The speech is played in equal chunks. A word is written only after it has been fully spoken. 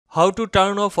How to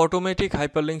turn off automatic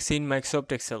hyperlinks in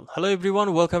Microsoft Excel. Hello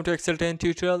everyone, welcome to Excel 10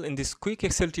 tutorial. In this quick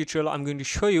Excel tutorial, I'm going to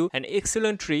show you an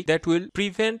excellent trick that will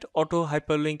prevent auto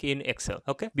hyperlink in Excel.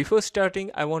 Okay, before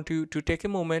starting, I want you to take a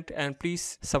moment and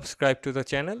please subscribe to the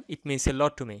channel. It means a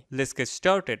lot to me. Let's get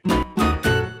started.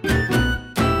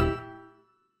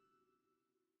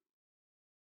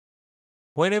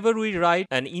 Whenever we write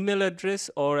an email address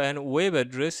or an web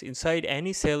address inside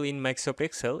any cell in Microsoft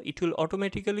Excel, it will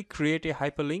automatically create a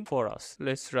hyperlink for us.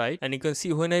 Let's write, and you can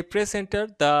see when I press enter,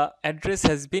 the address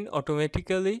has been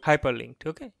automatically hyperlinked.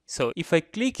 Okay, so if I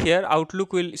click here,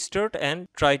 Outlook will start and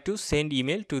try to send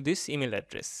email to this email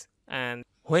address. And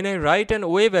when I write an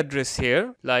web address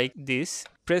here like this,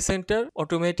 press enter,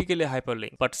 automatically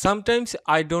hyperlink. But sometimes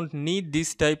I don't need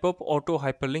this type of auto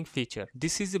hyperlink feature.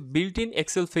 This is a built-in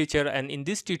Excel feature, and in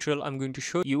this tutorial I'm going to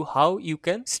show you how you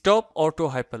can stop auto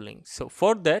hyperlink. So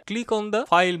for that, click on the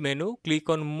file menu, click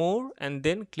on more, and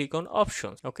then click on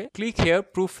options. Okay, click here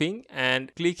proofing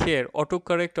and click here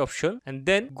AutoCorrect option, and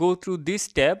then go through this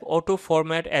tab auto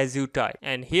format as you type,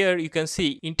 and here you can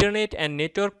see internet and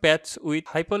network paths with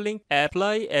hyperlink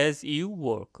apply as you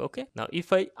work. Okay, now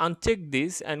if I uncheck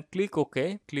this and click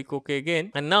OK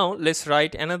again, and now let's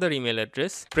write another email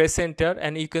address, press enter,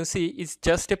 and you can see it's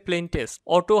just a plain text.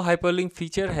 Auto hyperlink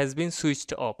feature has been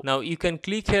switched off. Now you can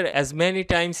click here as many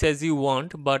times as you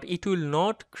want, but it will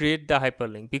not create the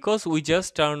hyperlink because we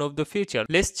just turned off the feature.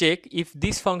 Let's check if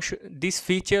this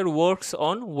feature works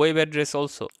on web address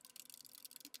also.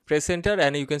 Press enter,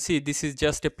 and you can see this is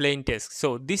just a plain text.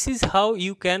 So this is how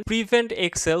you can prevent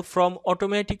Excel from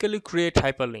automatically create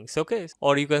hyperlinks. Okay,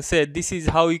 or you can say this is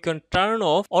how you can turn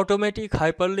off automatic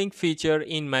hyperlink feature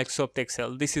in Microsoft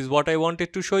Excel. This is what I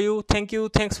wanted to show you. Thank you,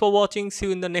 thanks for watching. See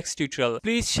you in the next tutorial.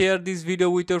 Please share this video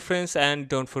with your friends and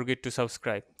don't forget to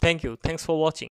subscribe. Thank you, thanks for watching.